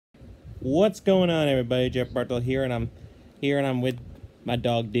What's going on, everybody? Jeff Bartle here, and I'm with my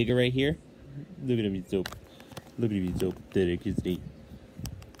dog Digger right here. Look at him, he's so pathetic, isn't he?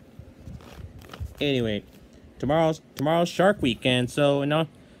 Anyway, tomorrow's Shark Week, and so in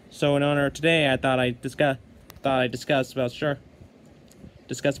honor of today, I thought I'd discuss about Shark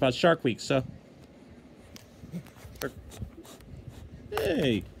Week. So,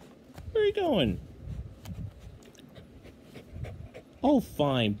 hey, where are you going? Oh,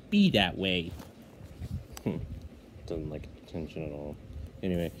 fine, be that way. Doesn't like attention at all.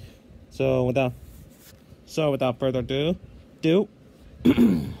 Anyway, so without further ado,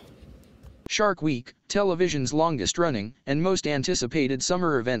 Shark Week, television's longest-running and most anticipated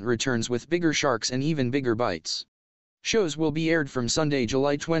summer event, returns with bigger sharks and even bigger bites. Shows will be aired from Sunday,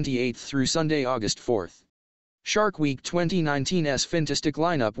 July 28th through Sunday, August 4th. Shark Week 2019's fintastic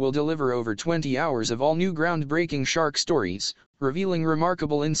lineup will deliver over 20 hours of all new groundbreaking shark stories, revealing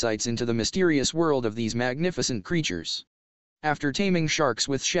remarkable insights into the mysterious world of these magnificent creatures. After taming sharks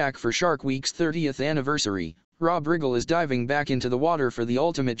with Shaq for Shark Week's 30th anniversary, Riggle is diving back into the water for the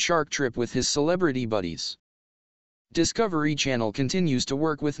ultimate shark trip with his celebrity buddies. Discovery Channel continues to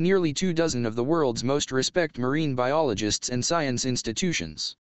work with nearly 24 of the world's most respected marine biologists and science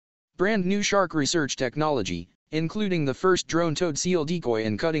institutions. Brand new shark research technology, including the first drone-towed seal decoy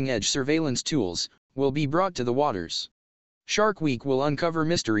and cutting-edge surveillance tools, will be brought to the waters. Shark Week will uncover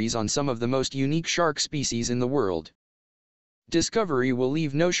mysteries on some of the most unique shark species in the world. Discovery will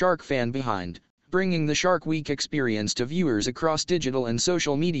leave no shark fan behind, bringing the Shark Week experience to viewers across digital and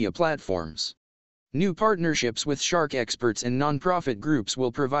social media platforms. New partnerships with shark experts and non-profit groups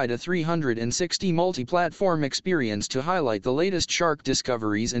will provide a 360 multi-platform experience to highlight the latest shark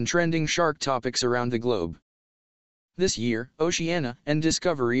discoveries and trending shark topics around the globe. This year, Oceana and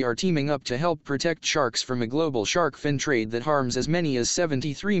Discovery are teaming up to help protect sharks from a global shark fin trade that harms as many as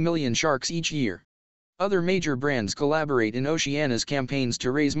 73 million sharks each year. Other major brands collaborate in Oceana's campaigns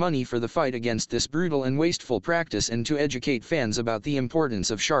to raise money for the fight against this brutal and wasteful practice and to educate fans about the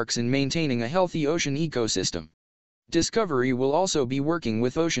importance of sharks in maintaining a healthy ocean ecosystem. Discovery will also be working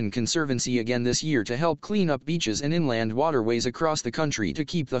with Ocean Conservancy again this year to help clean up beaches and inland waterways across the country to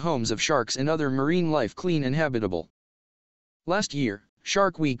keep the homes of sharks and other marine life clean and habitable. Last year,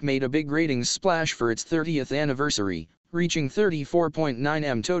 Shark Week made a big ratings splash for its 30th anniversary, reaching 34.9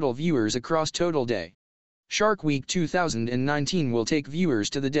 M total viewers across total day. Shark Week 2019 will take viewers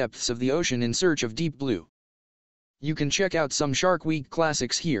to the depths of the ocean in search of deep blue. You can check out some Shark Week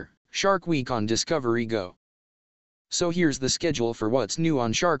classics here, Shark Week on Discovery Go. So here's the schedule for what's new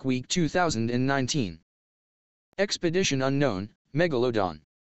on Shark Week 2019. Expedition Unknown, Megalodon.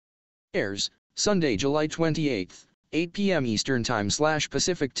 Airs, Sunday, July 28th. 8 p.m. Eastern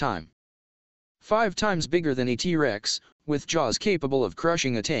Time/Pacific Time. 5 times bigger than a T-Rex, with jaws capable of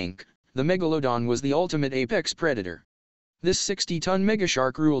crushing a tank, the Megalodon was the ultimate apex predator. This 60-ton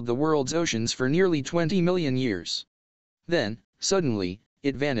megashark ruled the world's oceans for nearly 20 million years. Then, suddenly,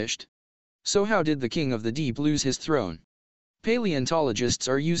 it vanished. So how did the king of the deep lose his throne? Paleontologists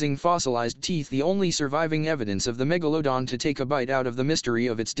are using fossilized teeth, the only surviving evidence of the Megalodon, to take a bite out of the mystery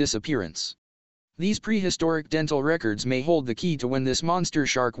of its disappearance. These prehistoric dental records may hold the key to when this monster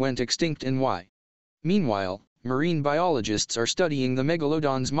shark went extinct and why. Meanwhile, marine biologists are studying the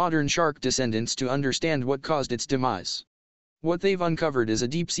Megalodon's modern shark descendants to understand what caused its demise. What they've uncovered is a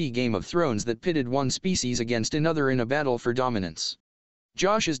deep-sea Game of Thrones that pitted one species against another in a battle for dominance.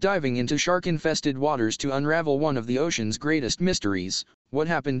 Josh is diving into shark-infested waters to unravel one of the ocean's greatest mysteries: what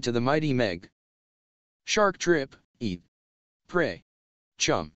happened to the mighty Meg? Shark Trip, Eat, Pray,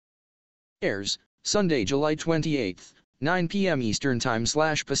 Chum. Airs, Sunday, July 28th, 9 p.m. Eastern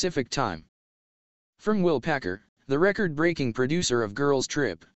Time/Pacific Time. From Will Packer, the record-breaking producer of Girls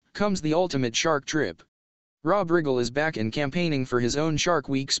Trip, comes the ultimate shark trip. Riggle is back and campaigning for his own Shark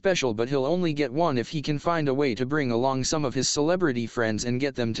Week special, but he'll only get one if he can find a way to bring along some of his celebrity friends and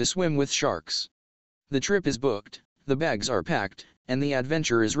get them to swim with sharks. The trip is booked, the bags are packed, and the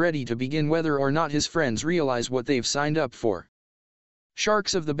adventure is ready to begin whether or not his friends realize what they've signed up for.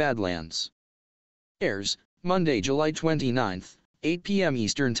 Sharks of the Badlands. Airs, Monday, July 29th, 8 p.m.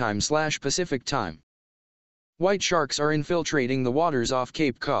 Eastern Time/Pacific Time. White sharks are infiltrating the waters off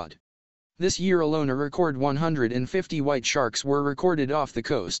Cape Cod. This year alone a record 150 white sharks were recorded off the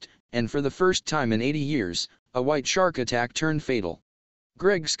coast, and for the first time in 80 years, a white shark attack turned fatal.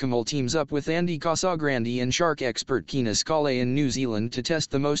 Greg Schimmel teams up with Andy Casagrande and shark expert Kina Scalle in New Zealand to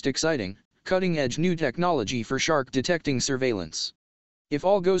test the most exciting, cutting-edge new technology for shark detecting surveillance. If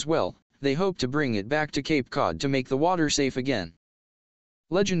all goes well, they hope to bring it back to Cape Cod to make the water safe again.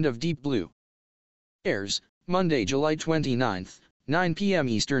 Legend of Deep Blue. Airs, Monday, July 29th, 9 p.m.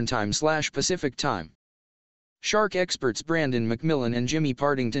 Eastern Time/Pacific Time. Shark experts Brandon McMillan and Jimmy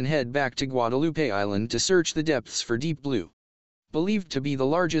Partington head back to Guadalupe Island to search the depths for deep blue. Believed to be the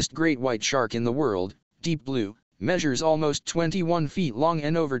largest great white shark in the world, deep blue measures almost 21 feet long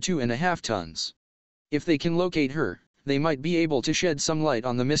and over 2.5 tons. If they can locate her, they might be able to shed some light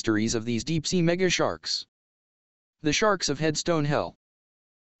on the mysteries of these deep-sea mega sharks. The Sharks of Headstone Hell.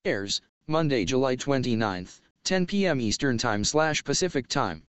 Airs, Monday, July 29th, 10 p.m. Eastern Time/Pacific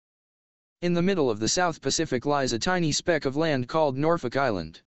Time. In the middle of the South Pacific lies a tiny speck of land called Norfolk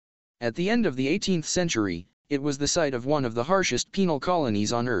Island. At the end of the 18th century, it was the site of one of the harshest penal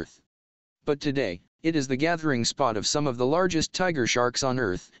colonies on Earth. But today, it is the gathering spot of some of the largest tiger sharks on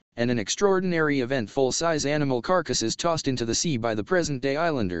Earth, and an extraordinary event: full-size animal carcasses tossed into the sea by the present-day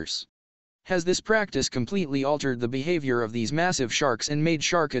islanders. Has this practice completely altered the behavior of these massive sharks and made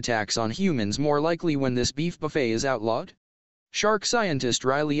shark attacks on humans more likely when this beef buffet is outlawed? Shark scientist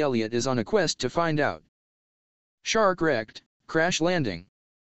Riley Elliott is on a quest to find out. Shark wrecked, crash landing.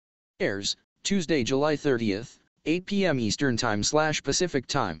 Airs, Tuesday, July 30th, 8 p.m. Eastern Time/Pacific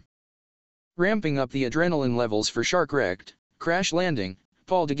Time. Ramping up the adrenaline levels for shark wrecked, crash landing,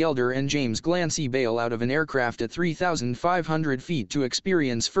 Paul DeGelder and James Glancy bail out of an aircraft at 3,500 feet to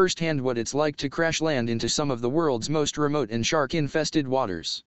experience firsthand what it's like to crash land into some of the world's most remote and shark-infested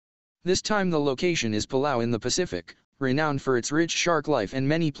waters. This time the location is Palau in the Pacific, renowned for its rich shark life and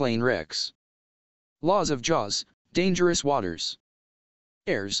many plane wrecks. Laws of Jaws, Dangerous Waters.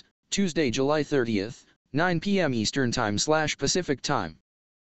 Airs, Tuesday, July 30th, 9 p.m. Eastern Time/Pacific Time.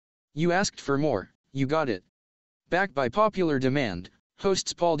 You asked for more, you got it. Backed by popular demand,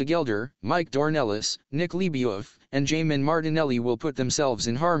 hosts Paul DeGelder, Mike Dornelis, Nick Lebioff, and Jamin Martinelli will put themselves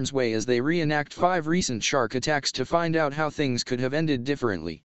in harm's way as they reenact 5 recent shark attacks to find out how things could have ended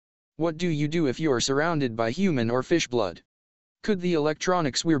differently. What do you do if you're surrounded by human or fish blood? Could the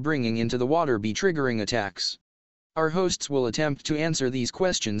electronics we're bringing into the water be triggering attacks? Our hosts will attempt to answer these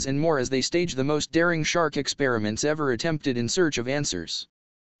questions and more as they stage the most daring shark experiments ever attempted in search of answers.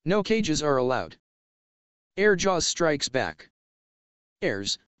 No cages are allowed. Air Jaws strikes back.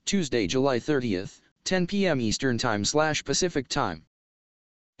 Airs, Tuesday, July 30th, 10 p.m. Eastern Time/Pacific Time.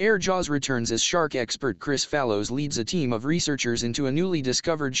 Air Jaws returns as shark expert Chris Fallows leads a team of researchers into a newly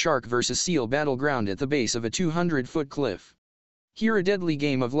discovered shark versus seal battleground at the base of a 200-foot cliff. Here a deadly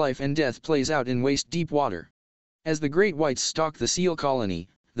game of life and death plays out in waist-deep water. As the great whites stalk the seal colony,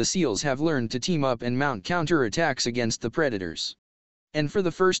 the seals have learned to team up and mount counter-attacks against the predators. And for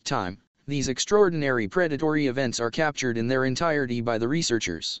the first time, these extraordinary predatory events are captured in their entirety by the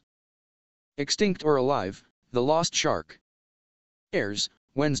researchers. Extinct or Alive, The Lost Shark. Airs,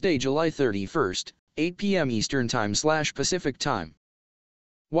 Wednesday, July 31st, 8 p.m. Eastern Time/Pacific Time.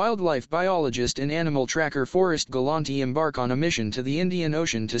 Wildlife biologist and animal tracker Forrest Galanti embark on a mission to the Indian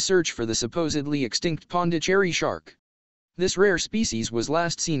Ocean to search for the supposedly extinct Pondicherry shark. This rare species was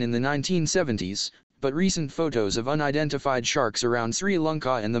last seen in the 1970s, but recent photos of unidentified sharks around Sri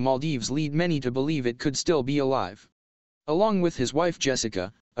Lanka and the Maldives lead many to believe it could still be alive. Along with his wife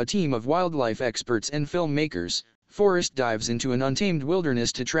Jessica, a team of wildlife experts and filmmakers, Forrest dives into an untamed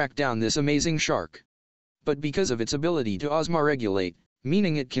wilderness to track down this amazing shark. But because of its ability to osmoregulate,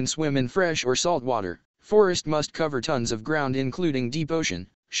 meaning it can swim in fresh or salt water, Forrest must cover tons of ground including deep ocean,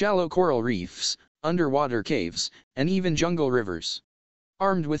 shallow coral reefs, underwater caves, and even jungle rivers.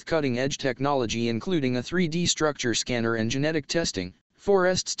 Armed with cutting-edge technology including a 3D structure scanner and genetic testing,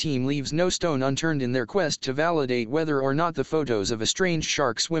 Forrest's team leaves no stone unturned in their quest to validate whether or not the photos of a strange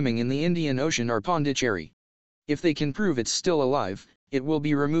shark swimming in the Indian Ocean are Pondicherry. If they can prove it's still alive, it will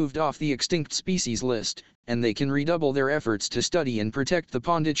be removed off the extinct species list, and they can redouble their efforts to study and protect the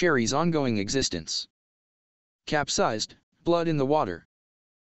Pondicherry's ongoing existence. Capsized, Blood in the Water.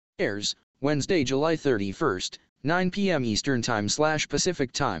 Airs, Wednesday, July 31st, 9 p.m. Eastern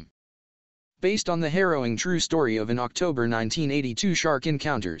Time/Pacific Time. Based on the harrowing true story of an October 1982 shark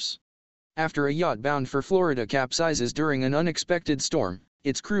encounters. After a yacht bound for Florida capsizes during an unexpected storm,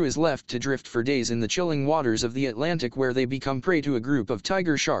 its crew is left to drift for days in the chilling waters of the Atlantic where they become prey to a group of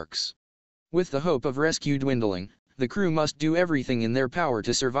tiger sharks. With the hope of rescue dwindling, the crew must do everything in their power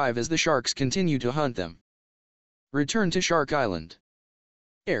to survive as the sharks continue to hunt them. Return to Shark Island.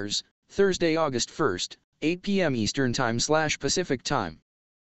 Airs, Thursday, August 1st, 8 p.m. Eastern Time/Pacific Time.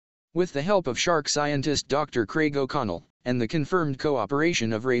 With the help of shark scientist Dr. Craig O'Connell, and the confirmed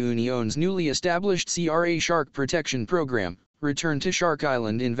cooperation of Reunion's newly established CRA Shark Protection Program, Return to Shark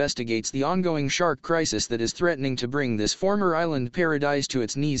Island investigates the ongoing shark crisis that is threatening to bring this former island paradise to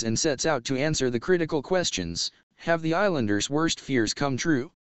its knees and sets out to answer the critical questions: have the islanders' worst fears come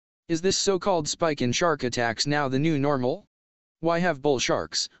true? Is this so-called spike in shark attacks now the new normal? Why have bull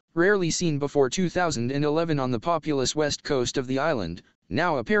sharks, rarely seen before 2011 on the populous west coast of the island,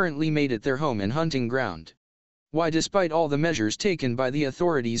 now apparently made it their home and hunting ground? Why, despite all the measures taken by the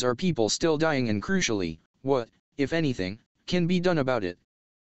authorities, are people still dying, and crucially, what, if anything, can be done about it?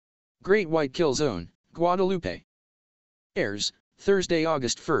 Great White Kill Zone, Guadalupe. Airs, Thursday,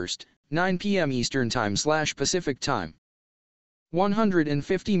 August 1st, 9 p.m. Eastern Time/Pacific Time.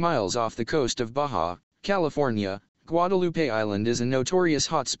 150 miles off the coast of Baja, California, Guadalupe Island is a notorious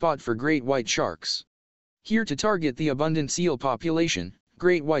hot spot for great white sharks. Here to target the abundant seal population,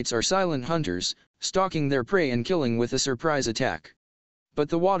 great whites are silent hunters, stalking their prey and killing with a surprise attack. But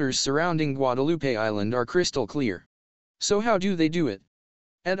the waters surrounding Guadalupe Island are crystal clear. So how do they do it?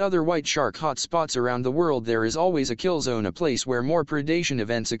 At other white shark hot spots around the world there is always a kill zone, a place where more predation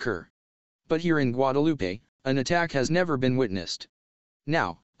events occur. But here in Guadalupe, an attack has never been witnessed.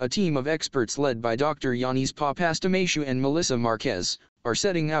 Now, a team of experts led by Dr. Yanis Papastamashu and Melissa Marquez, are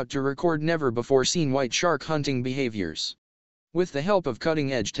setting out to record never-before-seen white shark hunting behaviors. With the help of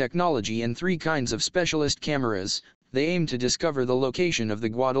cutting-edge technology and 3 kinds of specialist cameras, they aim to discover the location of the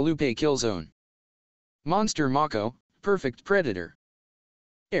Guadalupe kill zone. Monster Mako, Perfect Predator.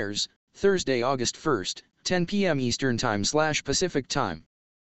 Airs, Thursday, August 1st, 10 p.m. Eastern Time/Pacific Time.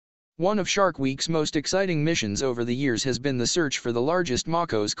 One of Shark Week's most exciting missions over the years has been the search for the largest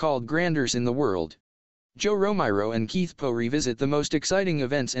Makos called granders in the world. Joe Romero and Keith Poe revisit the most exciting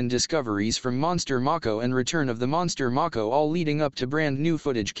events and discoveries from Monster Mako and Return of the Monster Mako, all leading up to brand new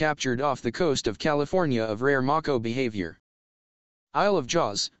footage captured off the coast of California of rare Mako behavior. Isle of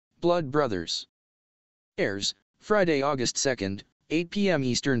Jaws, Blood Brothers. Airs, Friday, August 2nd, 8 p.m.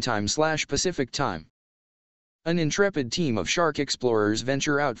 Eastern Time/Pacific Time. An intrepid team of shark explorers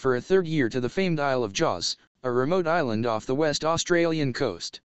venture out for a 3rd year to the famed Isle of Jaws, a remote island off the West Australian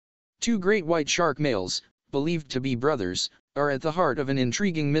coast. 2 great white shark males, believed to be brothers, are at the heart of an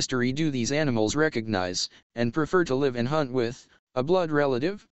intriguing mystery. Do these animals recognize, and prefer to live and hunt with, a blood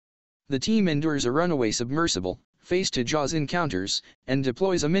relative? The team endures a runaway submersible, face-to-jaws encounters, and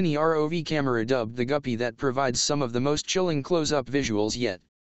deploys a mini ROV camera dubbed the Guppy that provides some of the most chilling close-up visuals yet.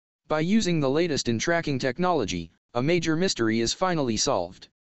 By using the latest in tracking technology, a major mystery is finally solved.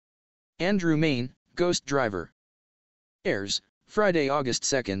 Andrew Main, Ghost Driver. Airs, Friday, August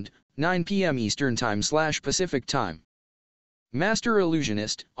 2nd, 9 p.m. Eastern Time/Pacific Time. Master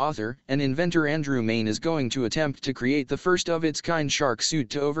illusionist, author, and inventor Andrew Main is going to attempt to create the first of its kind shark suit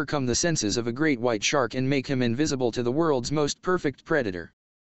to overcome the senses of a great white shark and make him invisible to the world's most perfect predator.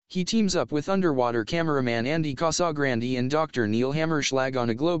 He teams up with underwater cameraman Andy Casagrande and Dr. Neil Hammerschlag on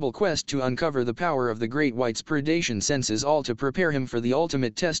a global quest to uncover the power of the great white's predation senses, all to prepare him for the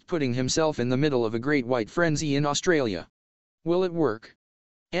ultimate test, putting himself in the middle of a great white frenzy in Australia. Will it work?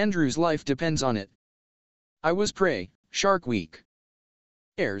 Andrew's life depends on it. I Was Prey, Shark Week.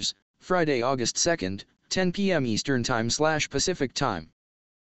 Airs, Friday, August 2nd, 10 p.m. Eastern Time/Pacific Time.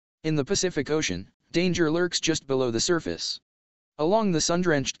 In the Pacific Ocean, danger lurks just below the surface. Along the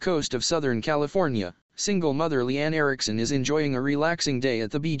sun-drenched coast of Southern California, single mother Leanne Erickson is enjoying a relaxing day at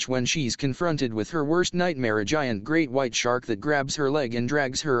the beach when she's confronted with her worst nightmare: a giant great white shark that grabs her leg and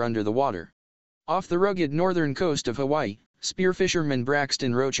drags her under the water. Off the rugged northern coast of Hawaii, spearfisherman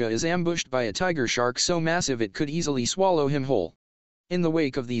Braxton Rocha is ambushed by a tiger shark so massive it could easily swallow him whole. In the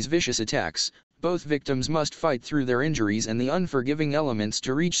wake of these vicious attacks, both victims must fight through their injuries and the unforgiving elements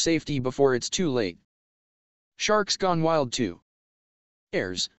to reach safety before it's too late. Sharks Gone Wild 2.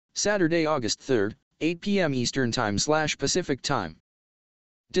 Airs, Saturday, August 3rd, 8 p.m. Eastern Time/Pacific Time.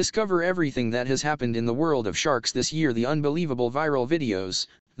 Discover everything that has happened in the world of sharks this year: the unbelievable viral videos,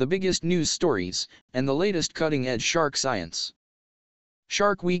 the biggest news stories, and the latest cutting-edge shark science.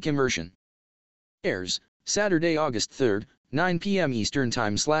 Shark Week Immersion. Airs, Saturday, August 3rd, 9 p.m. Eastern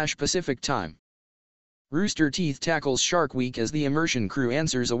Time/Pacific Time. Rooster Teeth tackles Shark Week as the immersion crew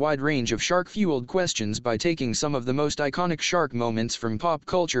answers a wide range of shark-fueled questions by taking some of the most iconic shark moments from pop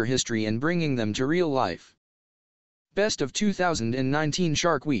culture history and bringing them to real life. Best of 2019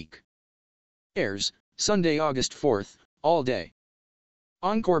 Shark Week. Airs, Sunday, August 4th, all day.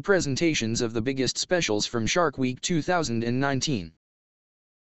 Encore presentations of the biggest specials from Shark Week 2019.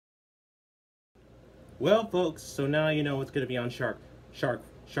 Well, folks, so now you know what's going to be on Shark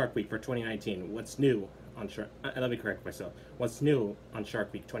Week for 2019. What's new on let me correct myself. What's new on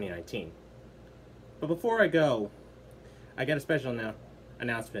Shark Week 2019? But before I go, I got a special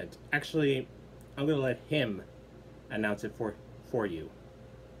announcement. Actually, I'm going to let him announce it for you.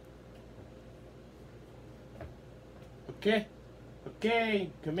 Okay,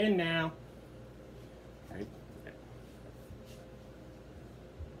 come in now. All right.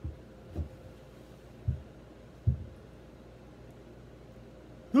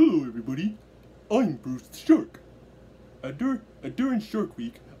 Hello everybody, I'm Bruce the Shark. During Shark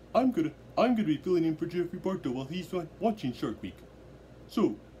Week, I'm gonna be filling in for Jeffrey Bartow while he's watching Shark Week.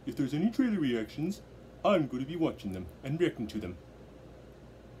 So, if there's any trailer reactions, I'm gonna be watching them and reacting to them.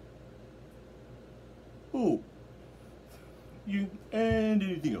 Oh, and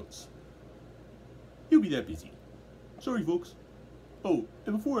anything else. He'll be that busy. Sorry folks. Oh,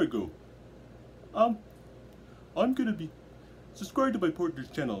 and before I go, I'm gonna be subscribed to my partner's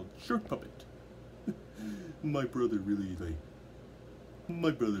channel, Shark Puppet. My brother really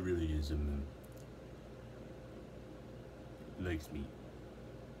is, likes me.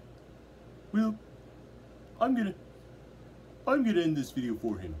 Well, I'm gonna end this video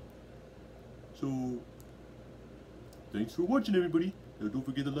for him. So, thanks for watching everybody. Now don't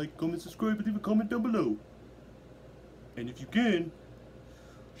forget to like, comment, subscribe, and leave a comment down below. And if you can,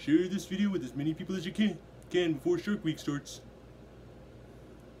 share this video with as many people as you can before Shark Week starts.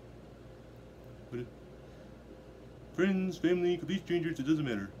 But friends, family, complete strangers, it doesn't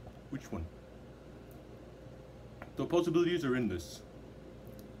matter which one. The possibilities are endless.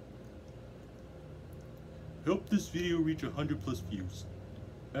 Help this video reach 100+ views.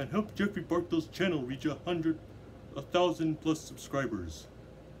 And help Jeffrey Bartow's channel reach 1,000+ subscribers.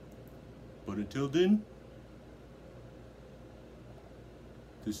 But until then,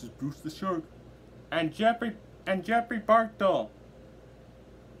 this is Bruce the Shark. And Jeffrey Bartow.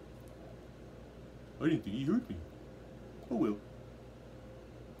 I didn't think he heard me. Oh well.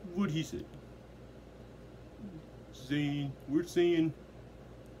 What he said. We're saying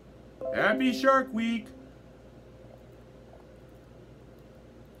Happy Shark Week.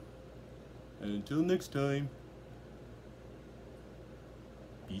 And until next time,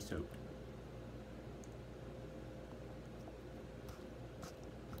 peace out.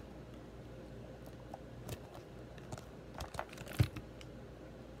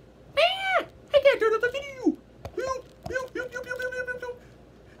 I can't turn off the video. Help.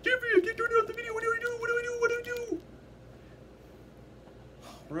 Jeffrey, I can't turn off the video. What do I do?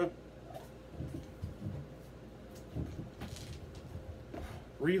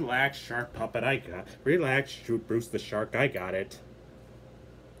 Relax, Shark Puppet, relax, shoot Bruce the Shark, I got it.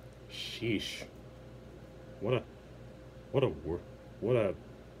 Sheesh. What a,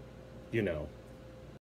 you know.